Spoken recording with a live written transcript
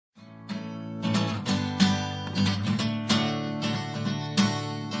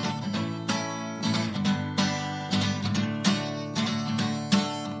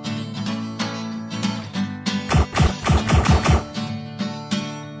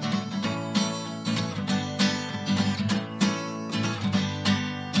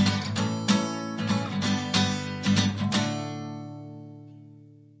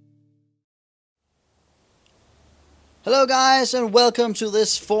Hello guys, and welcome to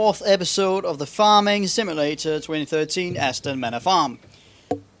this fourth episode of the Farming Simulator 2013 Aston Manor Farm.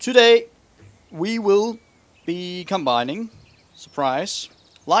 Today we will be combining, surprise,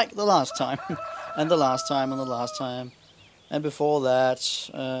 like the last time, and the last time, and the last time, and before that,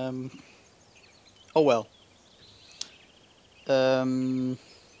 oh well.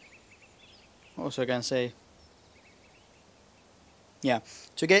 What was I going to say? Yeah,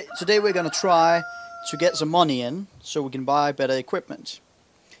 today we're going to try to get some money in so we can buy better equipment.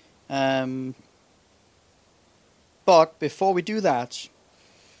 But before we do that,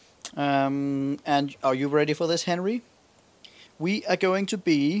 and are you ready for this, Henry? We are going to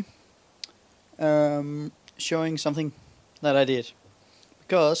be showing something that I did.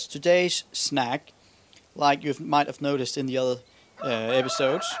 Because today's snack, like you might have noticed in the other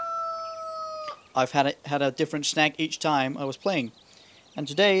episodes, I've had a different snack each time I was playing. And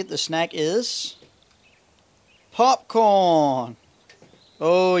today the snack is popcorn.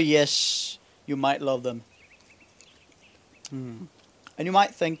 Oh yes, you might love them. And you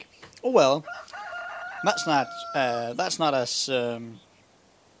might think, oh well, that's not as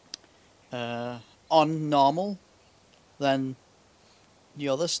unnormal than the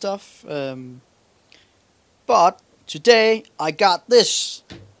other stuff. But today I got this,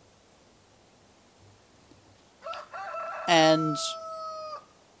 and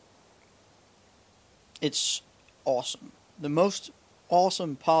it's awesome. The most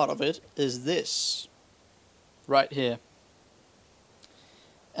awesome part of it is this right here.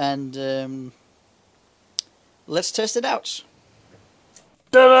 And let's test it out.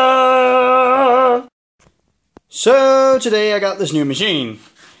 Ta-da! So today I got this new machine.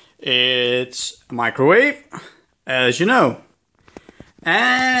 It's a microwave, as you know.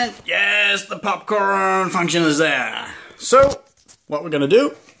 And yes, the popcorn function is there. So what we're gonna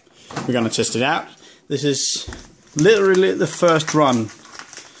do, we're gonna test it out. This is literally the first run.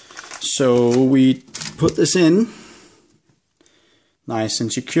 So we put this in, nice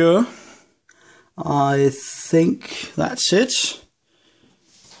and secure. I think that's it.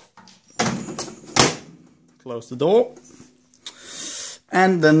 Close the door.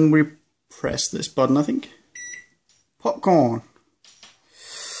 And then we press this button, I think. Popcorn.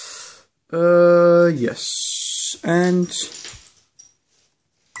 Yes. And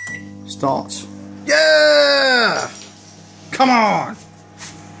start. Yeah! Come on!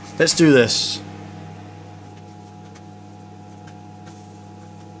 Let's do this.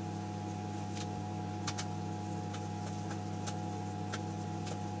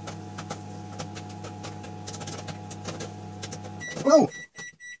 Whoa!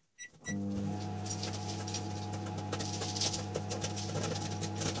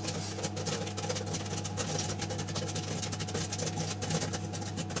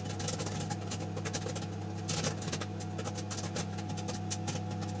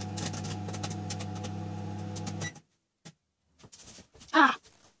 Ah!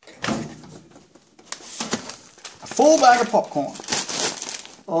 A full bag of popcorn.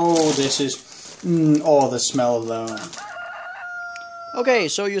 Oh, this is... oh, the smell alone. Okay,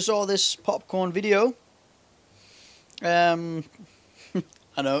 so you saw this popcorn video. I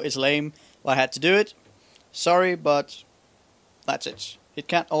know, it's lame, but I had to do it. Sorry, but that's it. It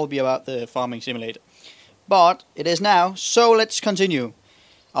can't all be about the farming simulator. But it is now, so let's continue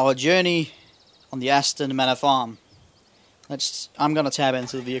our journey on the Aston Manor Farm. I'm gonna tab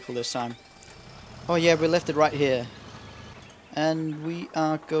into the vehicle this time. Oh yeah, we left it right here. And we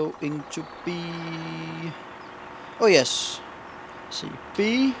are going to be... oh yes. See,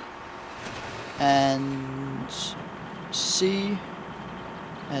 B and C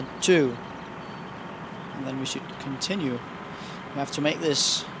and 2. And then we should continue. We have to make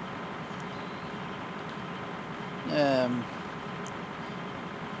this you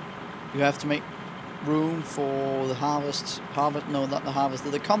have to make room for the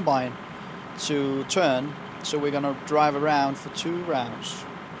the combine to turn, so we're gonna drive around for 2 rounds.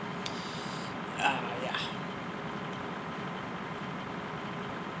 Yeah.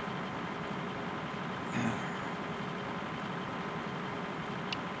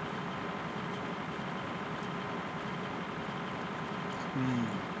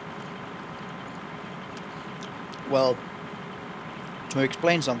 Well, to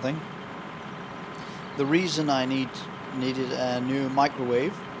explain something, the reason I needed a new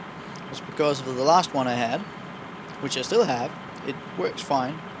microwave was because of the last one I had, which I still have. It works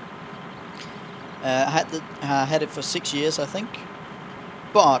fine. I had it for 6 years, I think,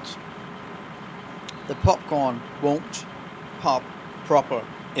 but the popcorn won't pop proper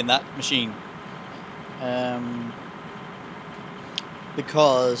in that machine.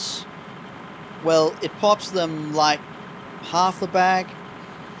 Because, well, it pops them like half the bag,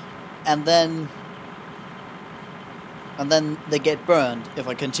 and then they get burned if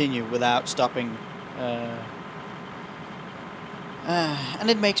I continue without stopping, and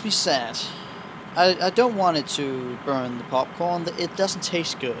it makes me sad. I don't want it to burn the popcorn. It doesn't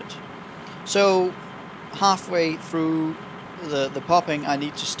taste good. So halfway through the popping, I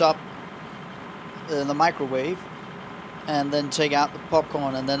need to stop the microwave and then take out the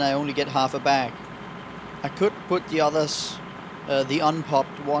popcorn, and then I only get half a bag. I could put the others, the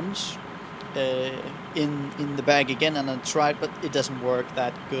unpopped ones, in the bag again, and I tried, but it doesn't work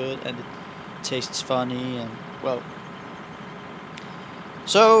that good, and it tastes funny, and well.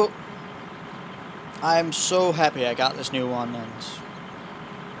 So I'm so happy I got this new one, and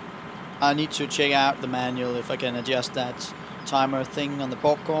I need to check out the manual if I can adjust that timer thing on the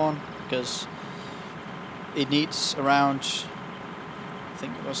popcorn, because it needs around, I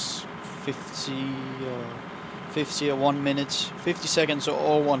think it was 50 or 1 minute, 50 seconds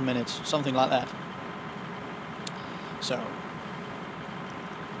or 1 minute, something like that. So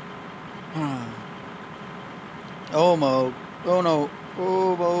oh no, oh no,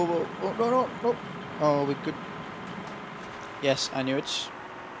 no, oh, we could, yes, I knew it.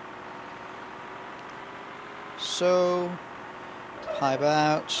 So pipe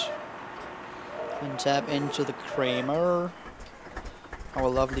out and tap into the Kramer, our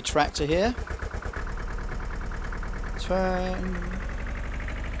lovely tractor here. Turn.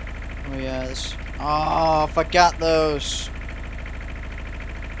 Oh yes. Oh, I forgot those.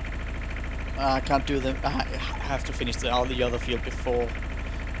 I can't do them. I have to finish all the other field before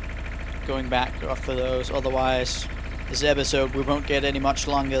going back after those. Otherwise, this episode we won't get any much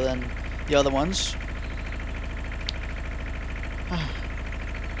longer than the other ones.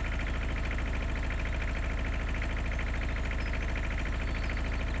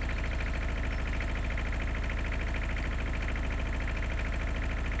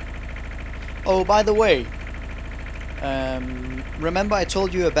 Oh, by the way, remember I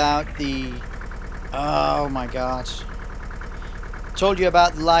told you about the, oh my god, told you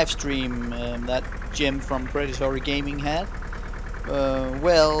about the live stream that Jim from Predatory Gaming had?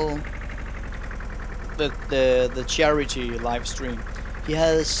 Well, the charity live stream, he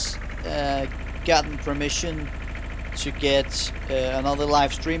has gotten permission to get another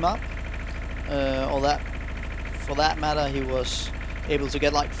live stream up, or that, for that matter, he was able to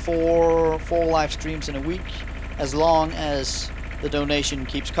get like four live streams in a week, as long as the donation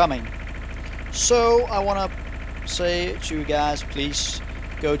keeps coming. So I want to say to you guys, please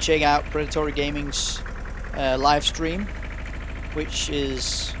go check out Predatory Gaming's live stream, which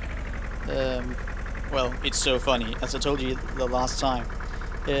is well, it's so funny, as I told you the last time.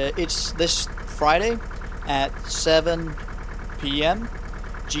 It's this Friday at 7 p.m.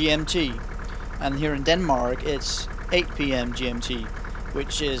 GMT, and here in Denmark it's 8 p.m. GMT,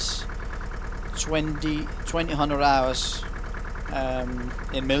 which is 2000 hours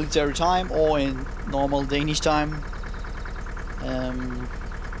in military time, or in normal Danish time.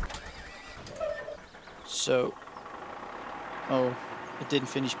 So, oh, it didn't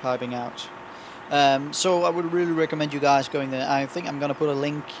finish piping out. So I would really recommend you guys going there. I think I'm gonna put a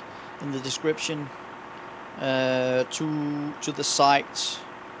link in the description to the site.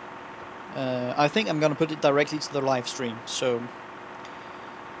 I think I'm gonna put it directly to the live stream. So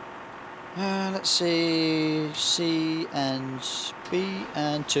let's see, C and B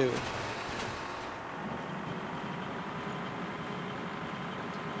and 2.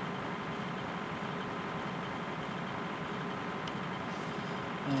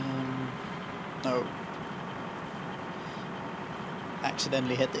 No,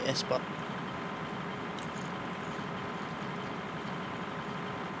 accidentally hit the S button.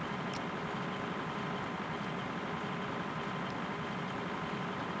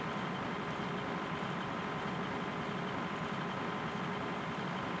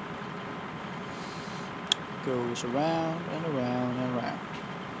 Goes around and around and around.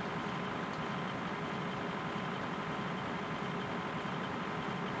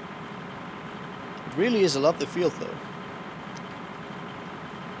 It really is a lovely field though.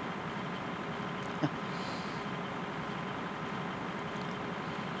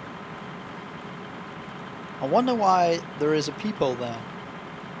 I wonder why there is a peephole there.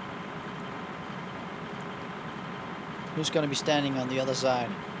 Who's going to be standing on the other side?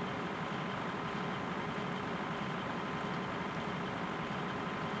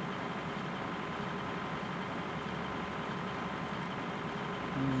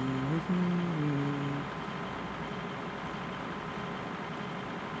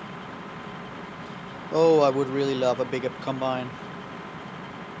 Oh, I would really love a bigger combine.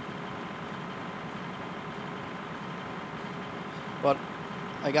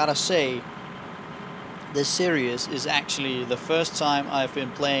 I gotta say, this series is actually the first time I've been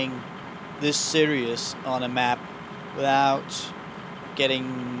playing this series on a map without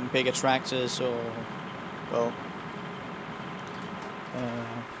getting bigger tractors or, well,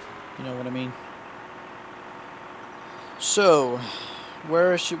 you know what I mean. So,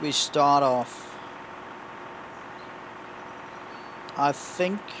 where should we start off? I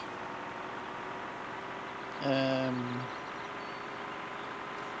think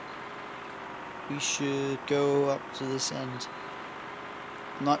we should go up to this end.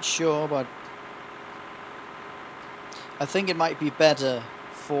 Not sure, but I think it might be better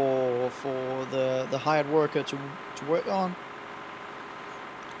for the hired worker to work on,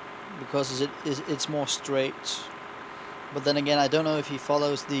 because it's more straight. But then again, I don't know if he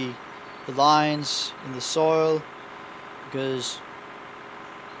follows the lines in the soil, because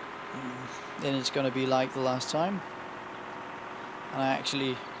then it's gonna be like the last time. And I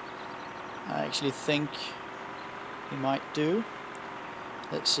actually think he might do.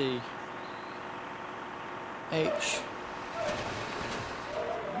 Let's see. H.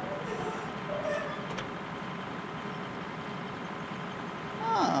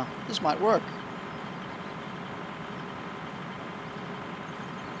 Ah, this might work.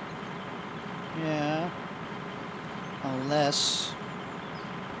 Yeah. Unless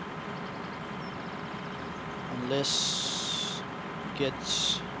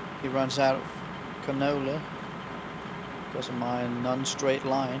he runs out of canola because of my non-straight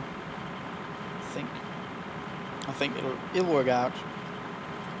line. I think it'll work out.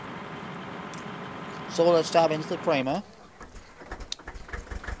 So let's tap into the Kramer.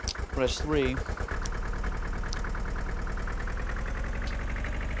 Press 3.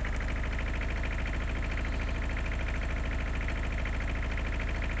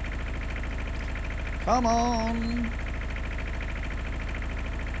 Come on.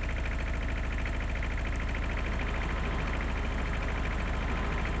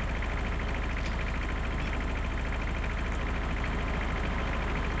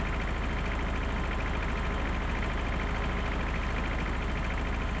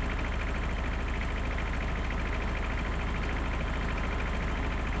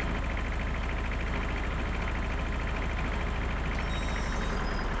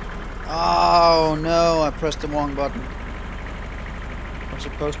 Oh no, I pressed the wrong button. I'm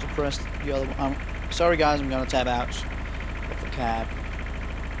supposed to press the other one. Sorry guys, I'm gonna tab out of the cab.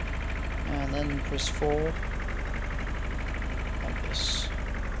 And then press 4. Like this.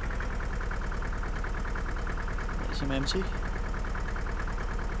 Is him empty?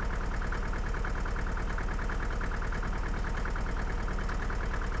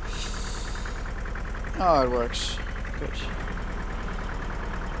 Oh, it works. Good.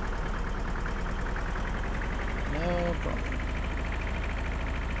 No problem.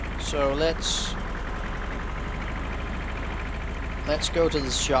 So let's go to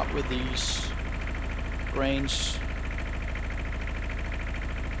the shop with these grains.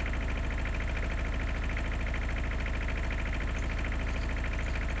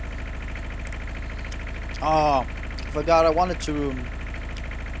 Oh, forgot I wanted to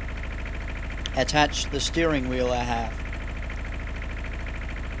attach the steering wheel I have.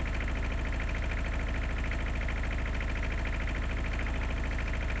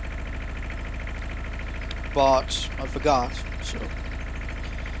 But I forgot, so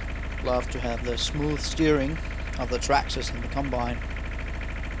love to have the smooth steering of the tractors in the combine.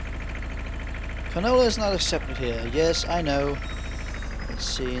 Canola is not accepted here. Yes, I know. Let's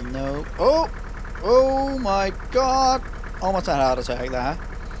see, no. Oh my god! Almost had a heart attack there.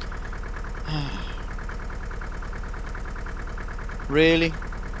 Really?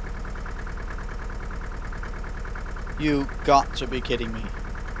 You got to be kidding me.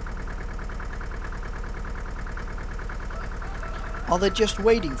 Are they just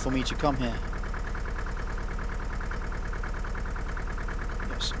waiting for me to come here?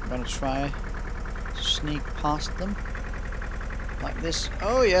 Yes, I'm gonna try to sneak past them. Like this.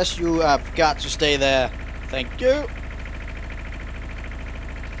 Oh yes, you have got to stay there. Thank you.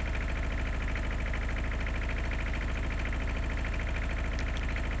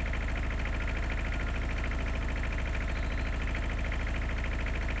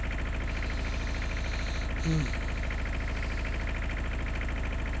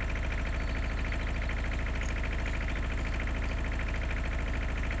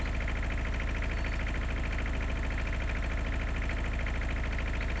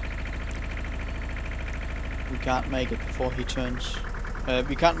 We can't make it before he turns.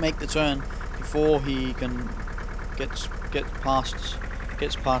 We can't make the turn before he can gets past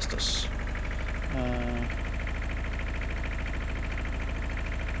us.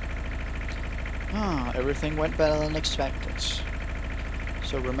 Ah, everything went better than expected.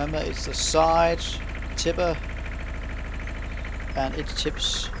 So remember, it's the side tipper, and it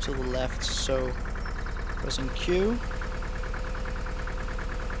tips to the left. So pressing Q.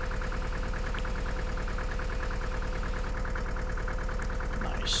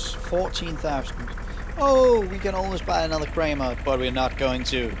 Nice, 14,000. Oh, we can almost buy another Kramer, but we're not going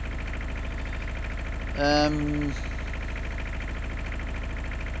to.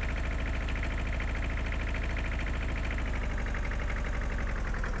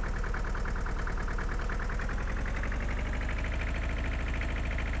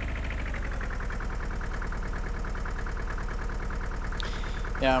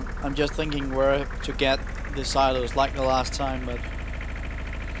 Yeah, I'm just thinking where to get the silos like the last time, but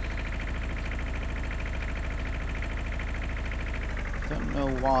don't know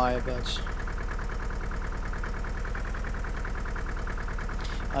why, but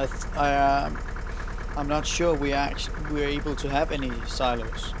I'm not sure we're able to have any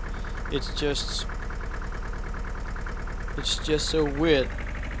silos. It's just so weird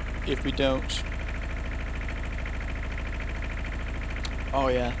if we don't. Oh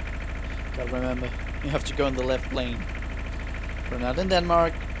yeah, gotta remember, you have to go in the left lane. We're not in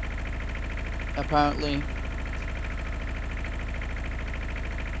Denmark, apparently.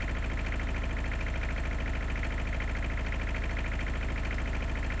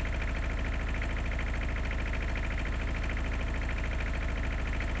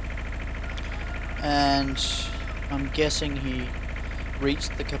 And I'm guessing he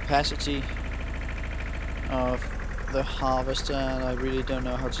reached the capacity of the harvester, and I really don't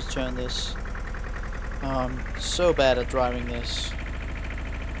know how to turn this. So bad at driving this.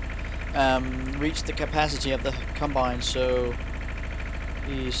 Reached the capacity of the combine, so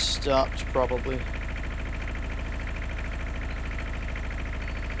he stopped probably.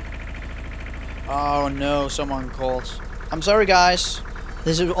 Oh no, someone called. I'm sorry guys,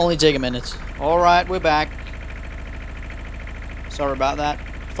 this will only take a minute. Alright, we're back. Sorry about that.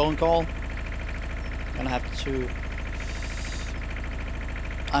 Phone call. Gonna have to...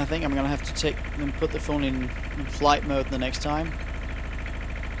 I think I'm gonna have to take and put the phone in flight mode the next time.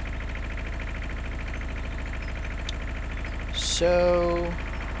 So...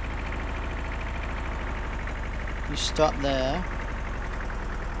 you stop there.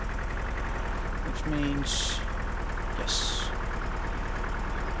 Which means... yes.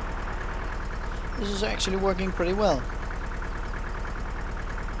 This is actually working pretty well.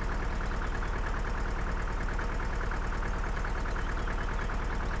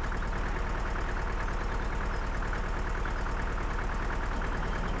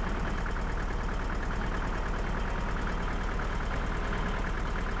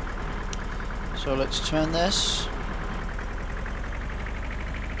 So let's turn this.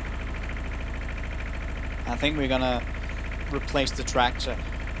 I think we're gonna replace the tractor.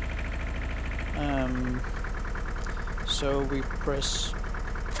 So we press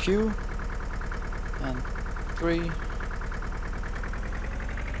Q and 3.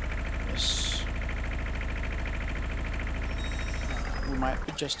 Yes. We might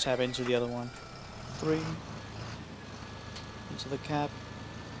just tap into the other one. 3. Into the cab.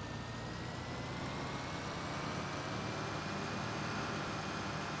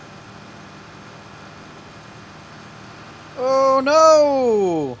 Oh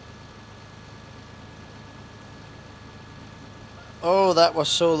no! Oh, that was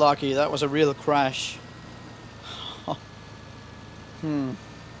so lucky. That was a real crash. I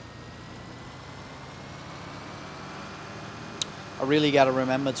really gotta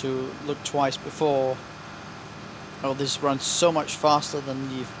remember to look twice before. Oh, this runs so much faster than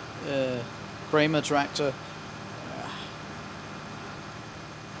the Kramer tractor.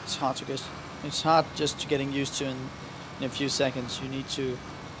 It's hard to get. It's hard just to getting used to in a few seconds. You need to.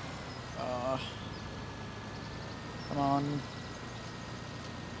 Come on.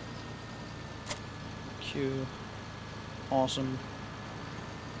 Q. Awesome.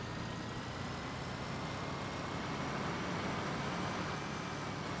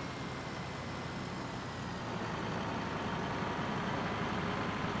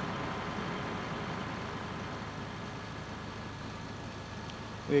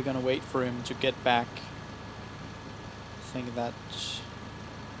 We're gonna wait for him to get back. I think that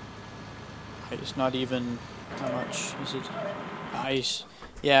it's not even, how much is it? Nice.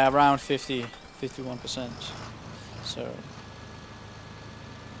 Yeah, around 51%. So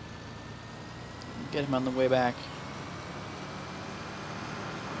get him on the way back.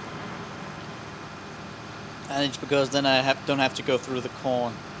 And it's because then I don't have to go through the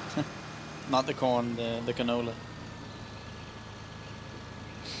corn. Not the corn, the canola.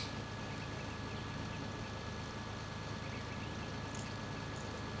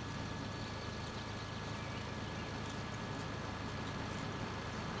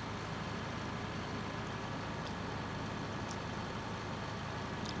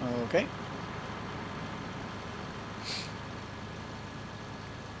 Okay.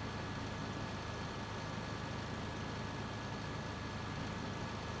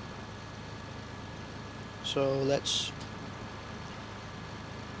 So let's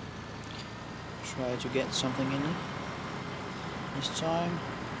try to get something in it this time.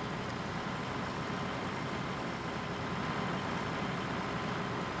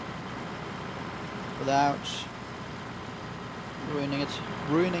 Without ruining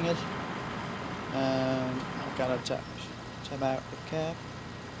it. I've got to tap out the cap.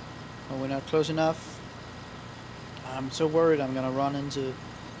 Oh, we're not close enough. I'm so worried I'm gonna run into.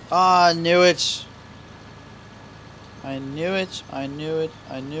 Ah, I knew it. I knew it. I knew it.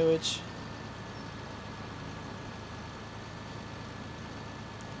 I knew it.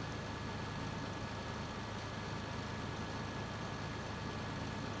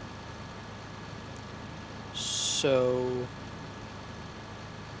 So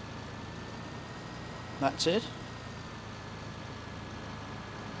that's it.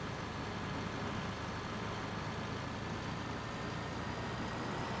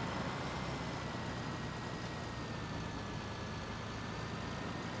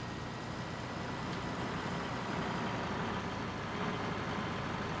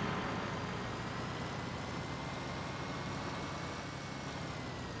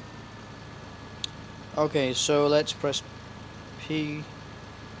 Okay, so let's press P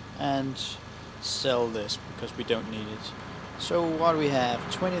and sell this because we don't need it. So what do we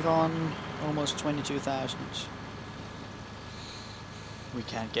have? 20,000, almost 22,000. We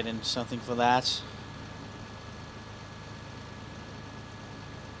can't get into something for that.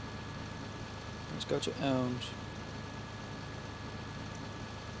 Let's go to owned.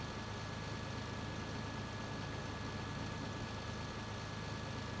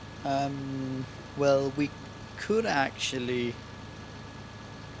 Well, we could actually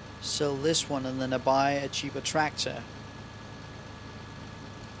sell this one and then buy a cheaper tractor.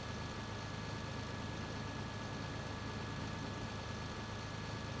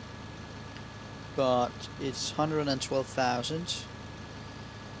 But it's 112,000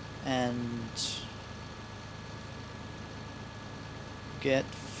 and get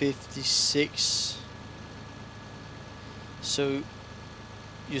 56. So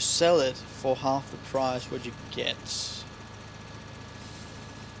you sell it for half the price what you get.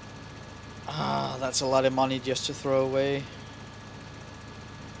 Ah, that's a lot of money just to throw away.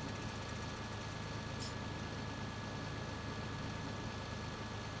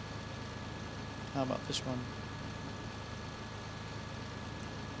 How about this one?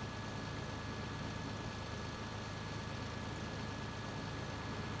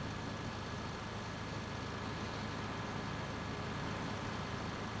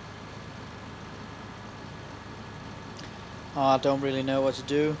 I don't really know what to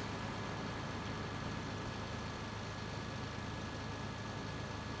do.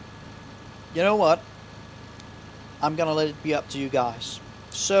 You know what? I'm gonna let it be up to you guys.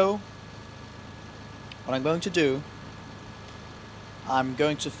 So, what I'm going to do, I'm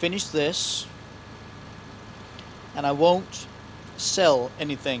going to finish this, and I won't sell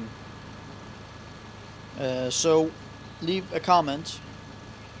anything. So, leave a comment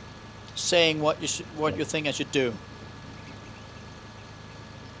saying what you think I should do.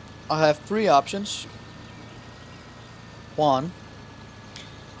 I have three options. One,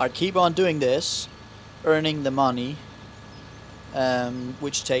 I keep on doing this, earning the money,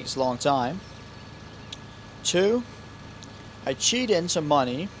 which takes a long time. Two, I cheat in some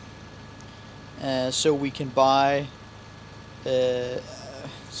money so we can buy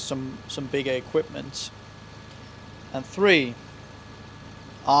some bigger equipment. And three,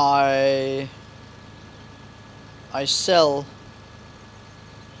 I sell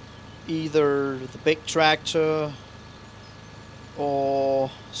either the big tractor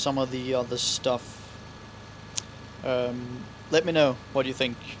or some of the other stuff. Let me know what you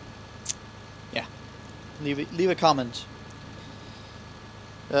think. Yeah, leave a comment.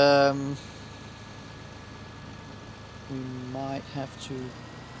 We might have to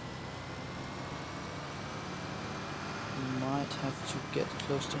get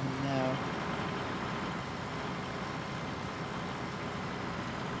close to him now.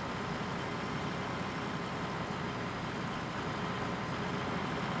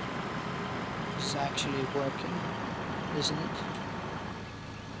 It's actually working, isn't it?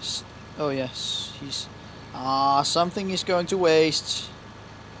 Oh yes, he's... something is going to waste.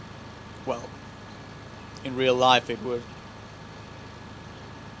 Well, in real life it would.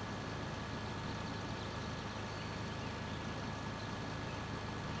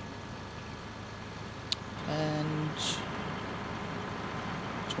 And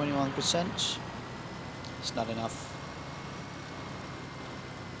 21%. It's not enough.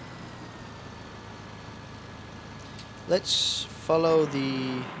 Let's follow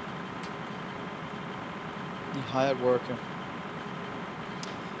the hired worker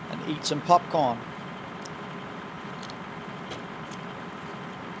and eat some popcorn.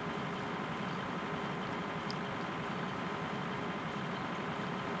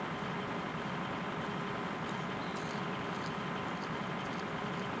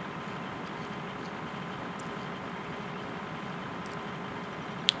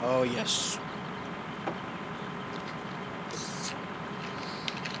 Oh yes.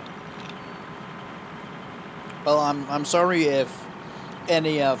 Well, I'm sorry if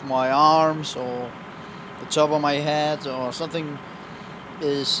any of my arms or the top of my head or something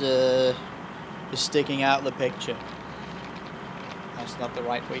is sticking out of the picture. That's not the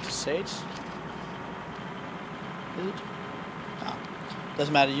right way to say it. Is it? No.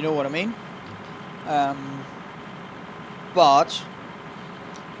 Doesn't matter, you know what I mean. But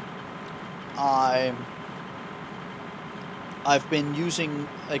I've been using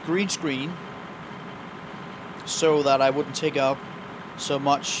a green screen so that I wouldn't take up so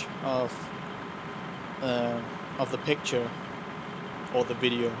much of the picture, or the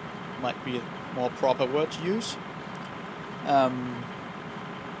video might be a more proper word to use.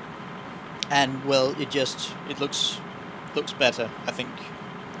 And well, it looks better, I think.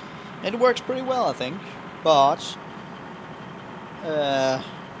 It works pretty well, I think, but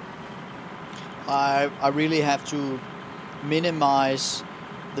I really have to minimize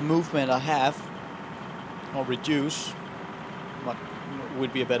the movement I have, or reduce, what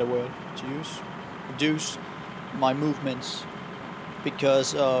would be a better word to use, reduce my movements,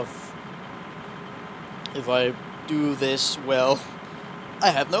 because of, if I do this, well,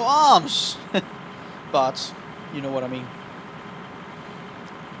 I have no arms. But you know what I mean.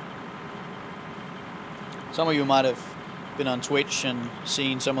 Some of you might have been on Twitch and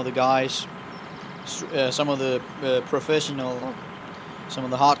seen some of the guys, some of the professional, some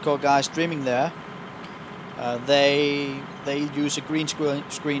of the hardcore guys streaming there. They use a green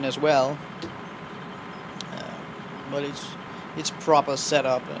screen as well, but it's proper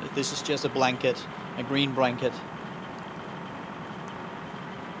setup. This is just a blanket, a green blanket.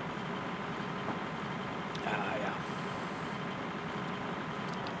 Yeah.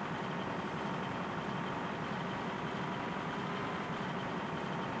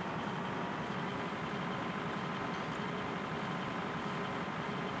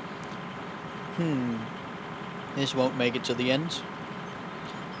 This won't make it to the end.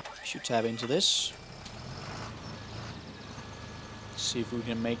 Should tab into this. See if we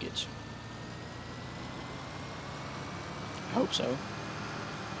can make it. I hope so.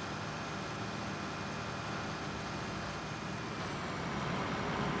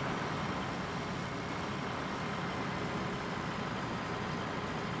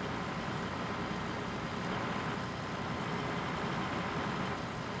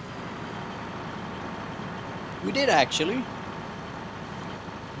 We did actually.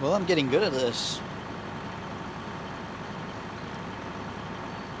 Well, I'm getting good at this.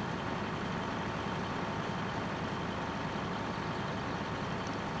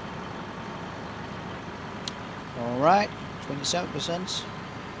 Alright, 27%.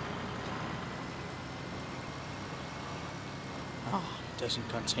 Oh, it doesn't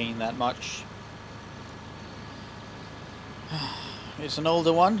contain that much. It's an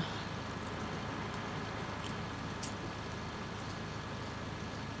older one.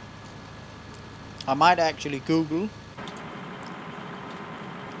 I might actually Google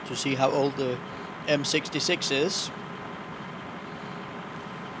to see how old the M66 is.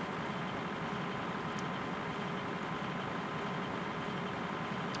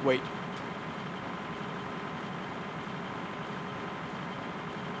 Wait.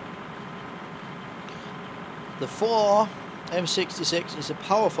 The 4 M66 is a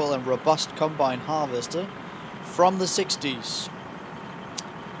powerful and robust combine harvester from the 60s.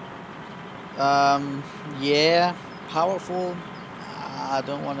 Yeah, powerful. I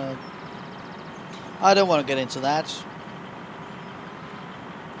don't want to get into that.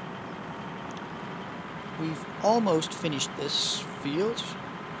 We've almost finished this field.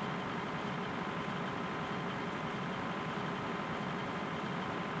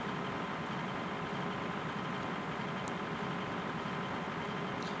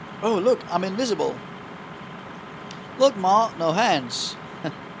 Oh, look, I'm invisible. Look, Ma, no hands.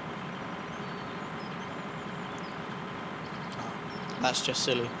 That's just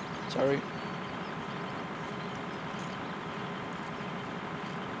silly. Sorry.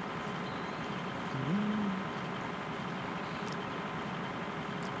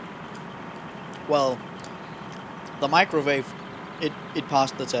 Well, the microwave, it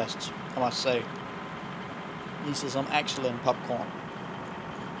passed the test, I must say. These are some excellent popcorn.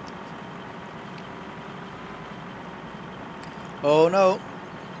 Oh no,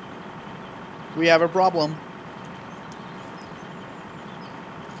 we have a problem.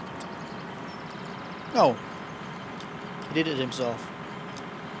 No, he did it himself.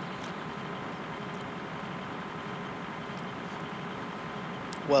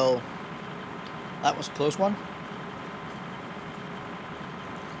 Well, that was a close one.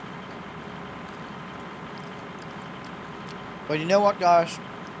 But you know what, guys?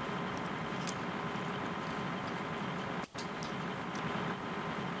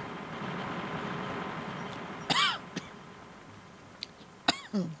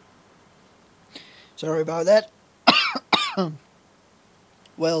 Sorry about that.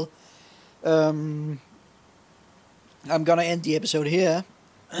 Well, I'm gonna end the episode here.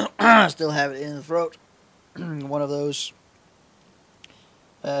 I still have it in the throat. One of those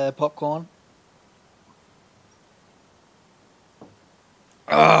popcorn.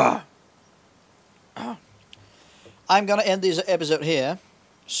 I'm gonna end this episode here.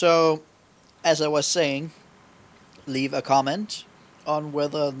 So, as I was saying, leave a comment on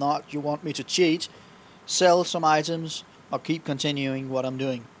whether or not you want me to cheat, sell some items, or keep continuing what I'm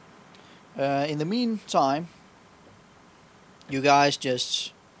doing. In the meantime, you guys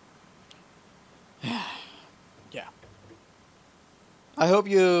just... yeah. I hope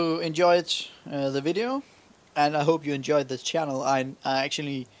you enjoyed the video, and I hope you enjoyed the channel. I've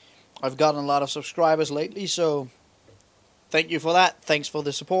gotten a lot of subscribers lately, so thank you for that. Thanks for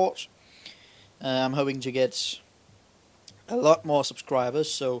the support. I'm hoping to get a lot more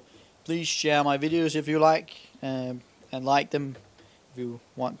subscribers, so please share my videos if you like, and like them if you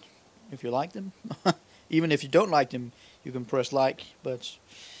want, if you like them. Even if you don't like them, you can press like, but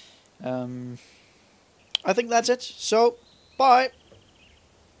I think that's it. So, bye.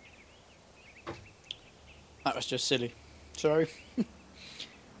 That was just silly. Sorry.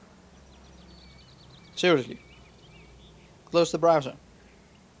 Seriously. Close the browser.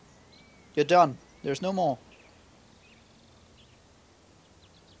 You're done. There's no more.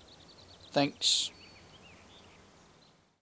 Thanks.